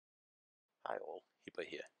Hi all, Hipper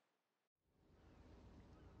here.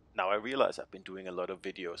 Now I realize I've been doing a lot of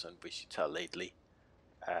videos on Wichita lately,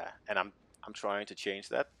 and I'm trying to change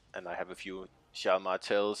that. And I have a few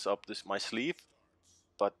Yamatos up my sleeve,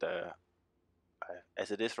 but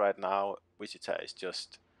as it is right now, Wichita is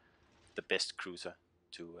just the best cruiser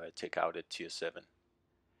to take out at tier 7,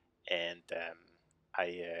 and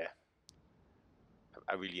I uh,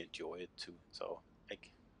 I really enjoy it too. So like,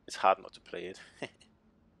 it's hard not to play it.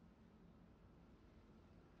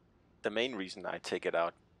 The main reason I take it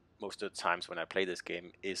out most of the times when I play this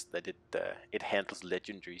game is that it handles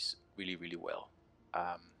legendaries really well.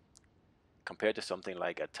 Um, Compared to something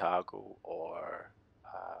like a Targo or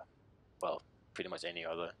well, pretty much any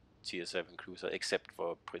other tier 7 cruiser except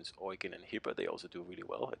for Prince Eugen and Hipper, they also do really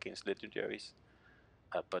well against legendaries.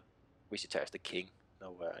 But Wichita is the king,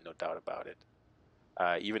 no doubt about it.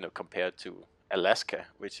 Even compared to Alaska,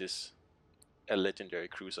 which is a legendary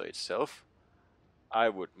cruiser itself, I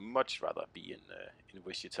would much rather be in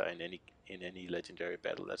Wichita in any legendary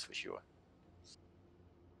battle. That's for sure.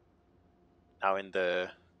 Now in the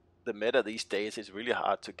meta these days, it's really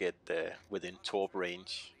hard to get within torp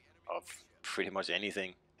range of pretty much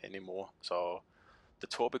anything anymore. So the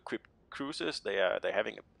torp equipped cruisers, they're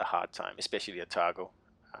having a hard time, especially at Targo.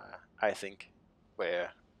 I think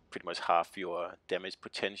where pretty much half your damage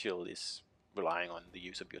potential is relying on the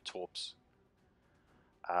use of your torps.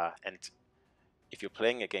 And if you're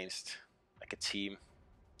playing against like a team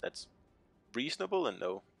that's reasonable and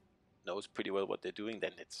knows pretty well what they're doing,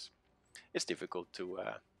 then it's difficult to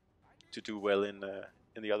do well in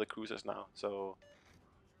the other cruisers now. So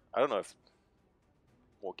I don't know if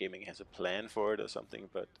Wargaming has a plan for it or something,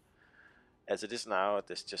 but as it is now,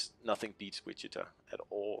 there's just nothing beats Wichita at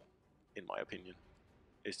all, in my opinion.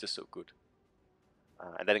 It's just so good,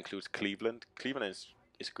 and that includes Cleveland. Cleveland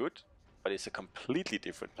is good, but it's a completely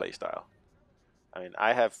different playstyle. I mean,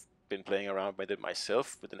 I have been playing around with it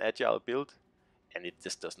myself with an agile build, and it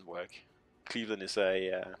just doesn't work. Cleveland is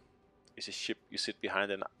a ship you sit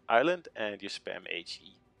behind an island and you spam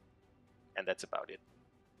HE, and that's about it.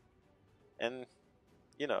 And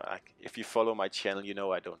if you follow my channel, you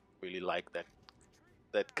know I don't really like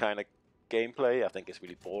that kind of gameplay. I think it's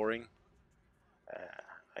really boring.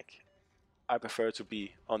 Like I prefer to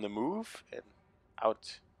be on the move and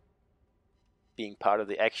out, being part of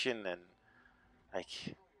the action and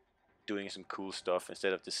like doing some cool stuff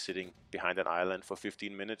instead of just sitting behind an island for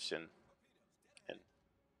 15 minutes and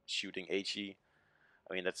shooting HE.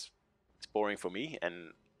 I mean, it's boring for me,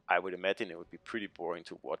 and I would imagine it would be pretty boring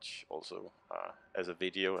to watch also as a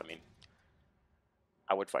video. I mean,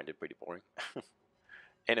 I would find it pretty boring.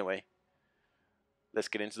 Anyway, let's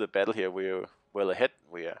get into the battle here. We're well ahead.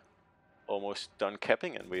 We are almost done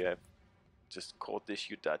capping, and we have just caught this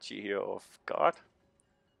Yudachi here off guard,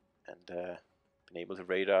 and been able to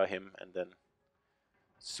radar him and then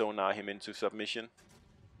sonar him into submission.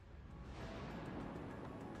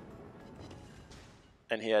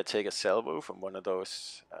 And here I take a salvo from one of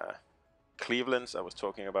those Clevelands I was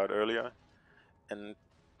talking about earlier, and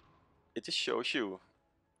it just shows you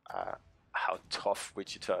how tough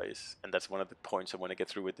Wichita is, and that's one of the points I want to get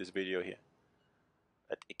through with this video here.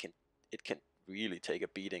 That it can really take a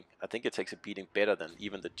beating. I think it takes a beating better than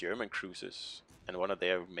even the German cruisers, and one of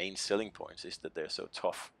their main selling points is that they're so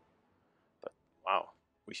tough. But wow,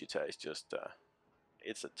 Wichita is just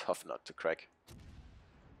it's a tough nut to crack.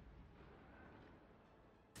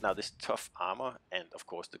 Now this tough armor and of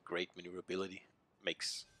course the great maneuverability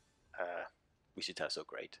makes Wichita so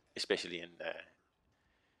great, especially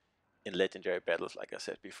in legendary battles, like I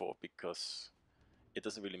said before, because it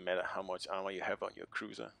doesn't really matter how much armor you have on your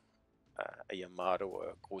cruiser. A Yamato or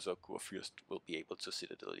a Kurfurst will be able to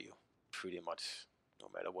citadel you pretty much no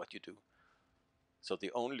matter what you do. So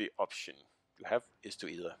the only option you have is to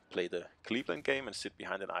either play the Cleveland game and sit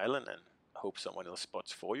behind an island and hope someone else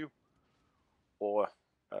spots for you, or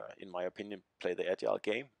in my opinion, play the agile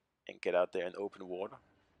game and get out there in open water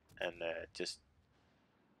and just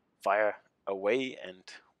fire away and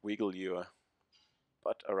wiggle your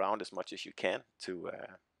butt around as much as you can to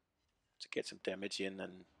get some damage in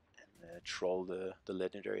and troll the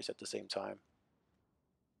legendaries at the same time.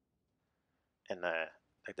 And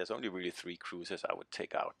like there's only really 3 cruisers I would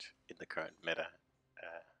take out in the current meta.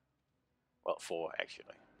 Well, 4 actually,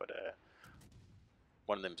 but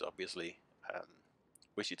one of them is obviously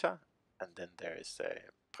Wichita, and then there is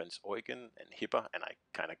Prince Eugen and Hipper, and I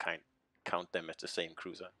kind of count them as the same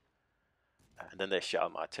cruiser. And then there's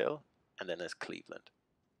Charles Martel, and then there's Cleveland.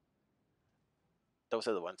 Those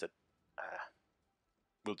are the ones that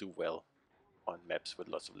will do well on maps with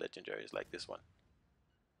lots of legendaries like this one.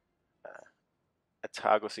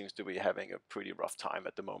 Atago seems to be having a pretty rough time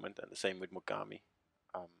at the moment, and the same with Mogami.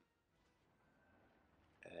 Um,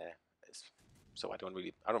 uh, so I don't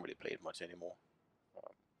really play it much anymore.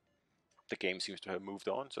 Um, the game seems to have moved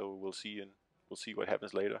on, so we'll see what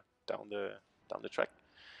happens later down the track.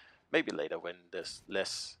 Maybe later when there's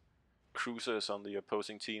less cruisers on the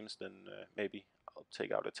opposing teams, then maybe I'll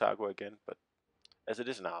take out Atago again. But as it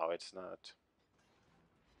is now, it's not.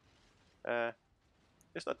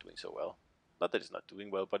 It's not doing so well. Not that it's not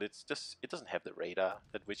doing well, but it doesn't have the radar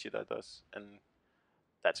that Wichita does, and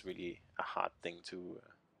that's really a hard thing to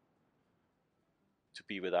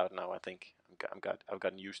be without now. I think I've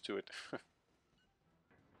gotten used to it.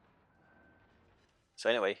 So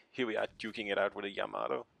anyway, here we are duking it out with a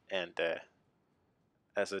Yamato, and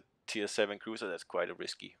as a tier 7 cruiser, that's quite a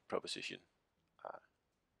risky proposition.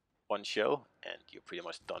 One shell, and you're pretty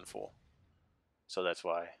much done for. So that's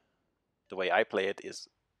why the way I play it is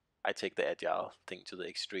I take the agile thing to the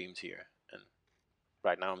extremes here. And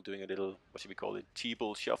right now I'm doing a little, what should we call it,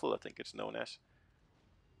 T-ball shuffle, I think it's known as.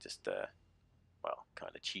 Just, well,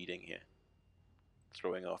 kind of cheating here.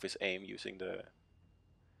 Throwing off his aim using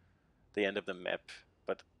the end of the map.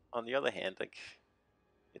 But on the other hand, like,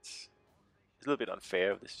 it's a little bit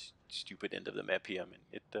unfair, this stupid end of the map here. I mean,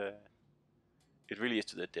 it really is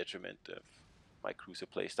to the detriment of my cruiser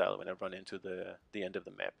playstyle when I run into the end of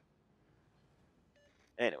the map.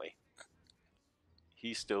 Anyway,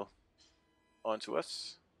 he's still onto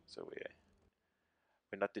us, so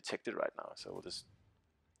we're not detected right now. So we'll just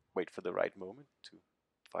wait for the right moment to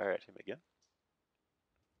fire at him again.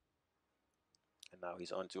 And now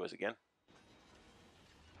he's onto us again.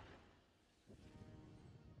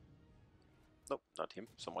 Nope, not him.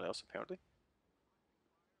 Someone else apparently.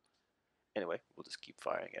 Anyway, we'll just keep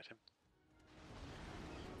firing at him.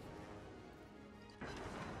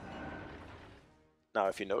 Now,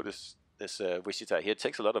 if you notice, this Wichita here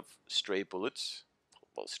takes a lot of stray bullets,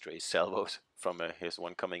 well, stray salvos from here's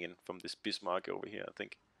one coming in from this Bismarck over here, I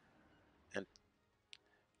think, and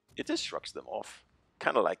it just shrugs them off,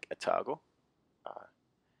 kind of like Atago.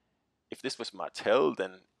 If this was Martel,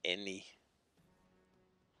 then any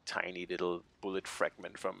tiny little bullet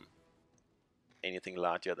fragment from anything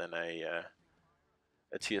larger than a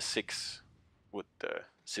tier 6 would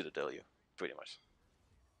citadel you, pretty much.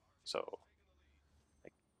 So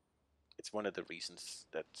it's one of the reasons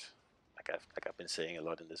that, like I've been saying a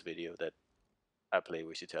lot in this video, that I play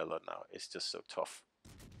Wichita a lot now. It's just so tough.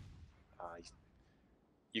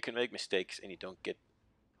 You can make mistakes and you don't get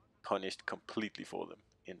punished completely for them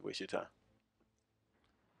in Wichita.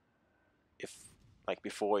 If, like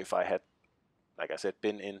before, if I had, like I said,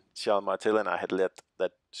 been in Charles Martel and I had let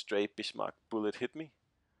that stray Bismarck bullet hit me,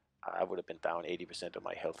 I would have been down 80% of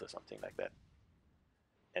my health or something like that.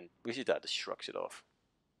 And Wichita just shrugs it off.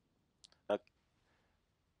 Now,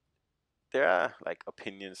 there are like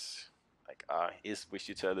opinions, like, is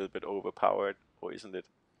Wichita a little bit overpowered or isn't it?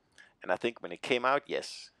 And I think when it came out,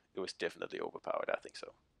 yes, it was definitely overpowered. I think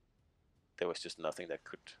so. There was just nothing that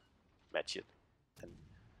could match it. And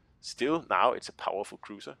still, now it's a powerful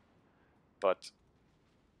cruiser. But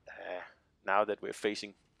now that we're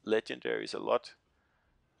facing legendaries a lot,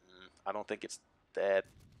 I don't think it's that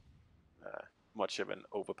much of an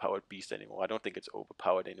overpowered beast anymore. I don't think it's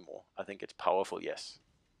overpowered anymore. I think it's powerful, yes.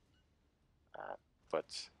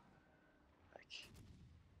 But like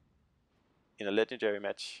in a legendary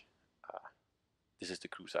match, this is the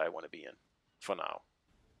cruiser I want to be in for now.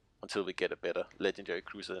 Until we get a better legendary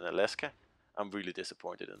cruiser than Alaska, I'm really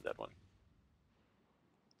disappointed in that one.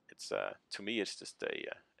 It's to me, it's just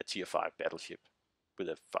a tier 5 battleship with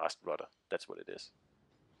a fast rudder. That's what it is.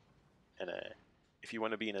 And if you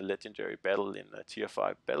want to be in a legendary battle in a tier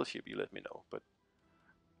 5 battleship, you let me know. But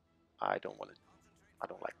I don't want to. I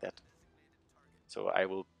don't like that. So I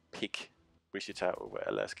will pick Wichita over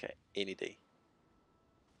Alaska any day.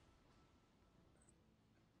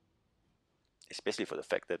 Especially for the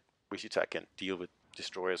fact that Wichita can deal with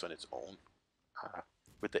destroyers on its own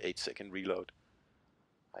with the 8-second reload.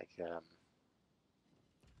 Like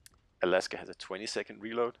Alaska has a 20-second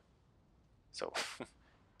reload, so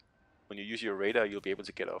when you use your radar, you'll be able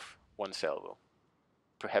to get off one salvo,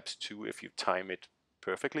 perhaps two if you time it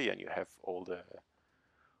perfectly and you have all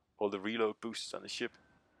the reload boosts on the ship.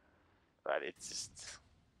 But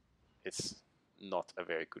it's not a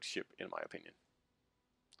very good ship in my opinion.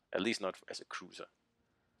 At least not as a cruiser.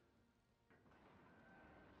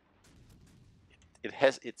 It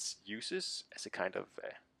has its uses as a kind of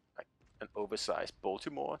like an oversized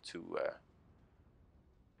Baltimore to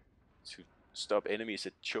stop enemies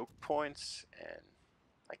at choke points and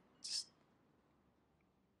like just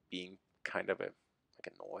being kind of like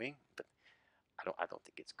annoying. But I don't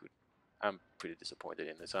think it's good. I'm pretty disappointed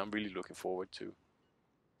in it. So I'm really looking forward to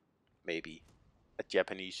maybe a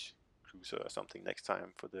Japanese cruiser or something next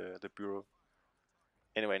time for the bureau.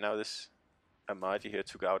 Anyway, now this Amagi here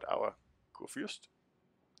took out our Kurfurst,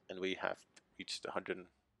 and we have reached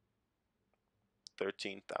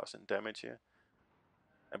 113,000 damage here.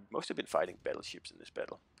 I've mostly been fighting battleships in this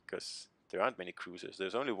battle because there aren't many cruisers.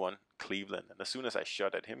 There's only one, Cleveland, and as soon as I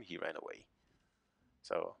shot at him, he ran away.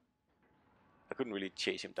 So I couldn't really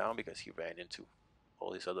chase him down because he ran into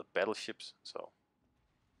all these other battleships. So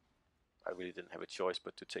I really didn't have a choice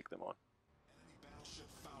but to take them on.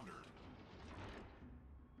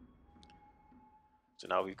 So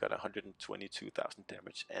now we've got 122,000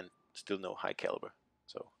 damage and still no high caliber.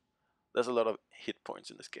 So there's a lot of hit points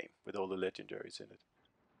in this game with all the legendaries in it.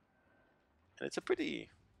 And it's a pretty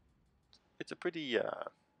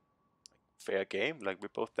fair game. Like, we're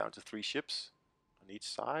both down to 3 ships on each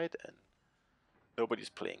side, and nobody's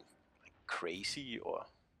playing like crazy or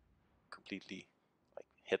completely like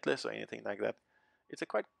headless or anything like that. It's a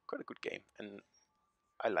quite a good game, and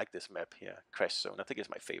I like this map here, Crash Zone. I think it's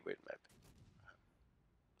my favorite map.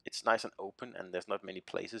 It's nice and open, and there's not many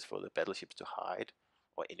places for the battleships to hide,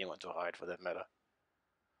 or anyone to hide for that matter.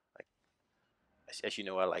 Like, as you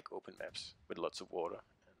know, I like open maps with lots of water.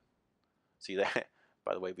 And see that?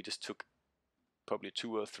 By the way, we just took probably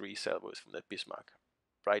 2 or 3 salvos from that Bismarck,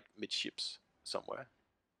 right midships somewhere,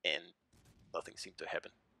 and nothing seemed to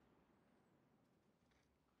happen.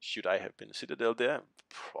 Should I have been Citadel there?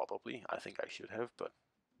 Probably. I think I should have, but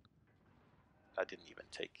I didn't even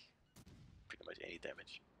take pretty much any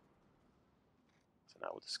damage. So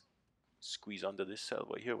now we'll just squeeze under this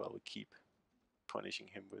salvo here while we keep punishing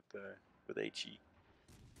him with HE.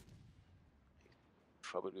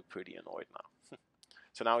 Probably pretty annoyed now.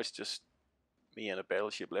 So now it's just me and a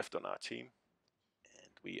battleship left on our team,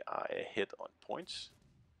 and we are ahead on points,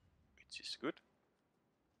 which is good.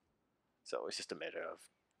 So it's just a matter of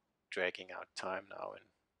dragging out time now and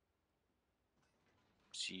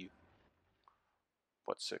see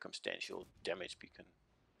what circumstantial damage we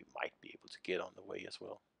might be able to get on the way as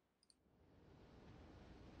well.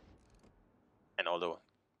 And although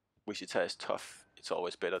Wichita is tough, it's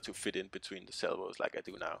always better to fit in between the salvos like I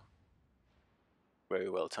do now. Very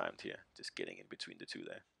well timed here, just getting in between the 2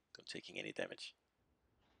 there, not taking any damage.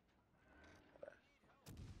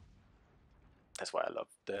 That's why I love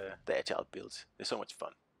the agile builds. They're so much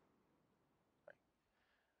fun.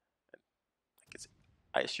 And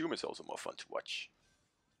I assume it's also more fun to watch.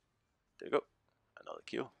 There we go, another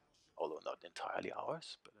kill, although not entirely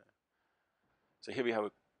ours. But so here we have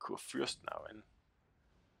a Kurfurst now, and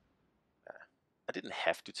I didn't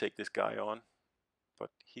have to take this guy on,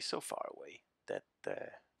 but he's so far away that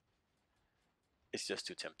it's just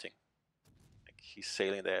too tempting. Like, he's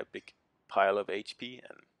sailing there, a big pile of HP,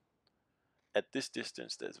 and at this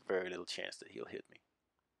distance there's very little chance that he'll hit me.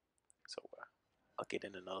 So I'll get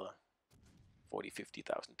in another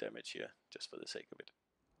 40,000-50,000 damage here just for the sake of it.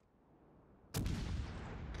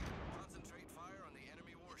 Concentrate fire on the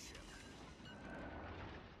enemy warship.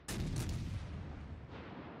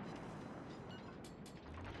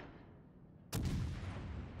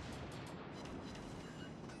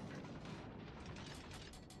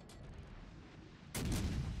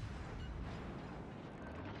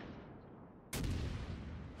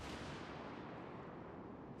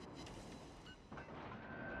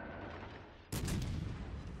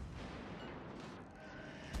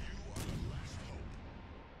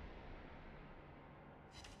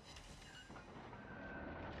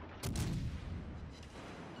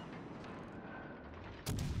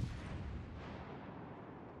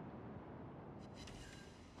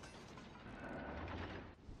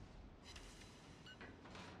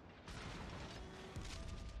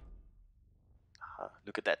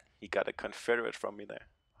 Look at that, he got a Confederate from me there.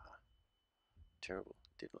 Terrible,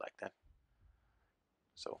 didn't like that.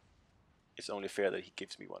 So it's only fair that he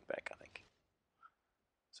gives me one back, I think.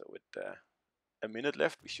 So with a minute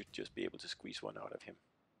left, we should just be able to squeeze one out of him,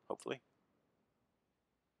 hopefully.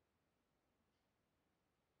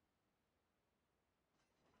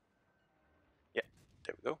 Yeah,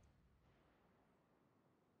 there we go.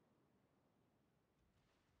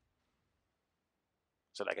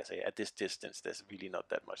 So like I say, at this distance, there's really not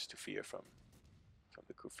that much to fear from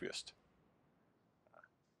the Kurfürst.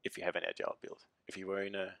 If you have an agile build. If you were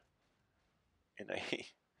in a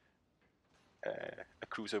a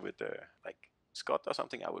cruiser with like Scott or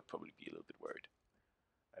something, I would probably be a little bit worried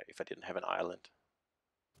if I didn't have an island.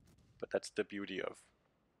 But that's the beauty of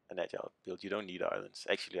an agile build. You don't need islands.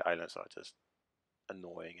 Actually, islands are just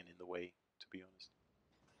annoying and in the way, to be honest.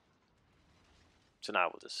 So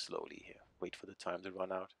now we'll just slowly here wait for the time to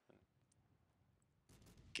run out and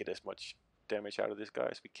get as much damage out of this guy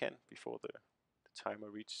as we can before the timer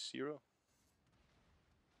reaches 0.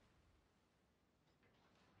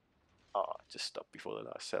 Oh, just stopped before the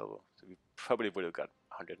last salvo. So we probably would have got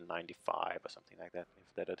 195 or something like that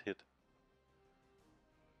if that had hit.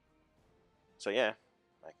 So yeah,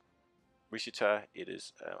 like Wichita, it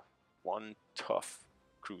is one tough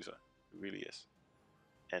cruiser. It really is.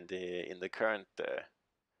 And in the current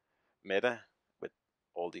meta, with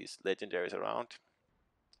all these legendaries around,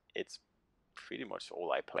 it's pretty much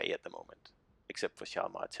all I play at the moment, except for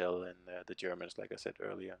Yamato and the Germans, like I said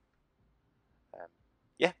earlier.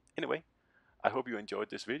 Yeah, anyway, I hope you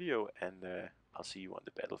enjoyed this video, and I'll see you on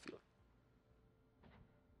the battlefield.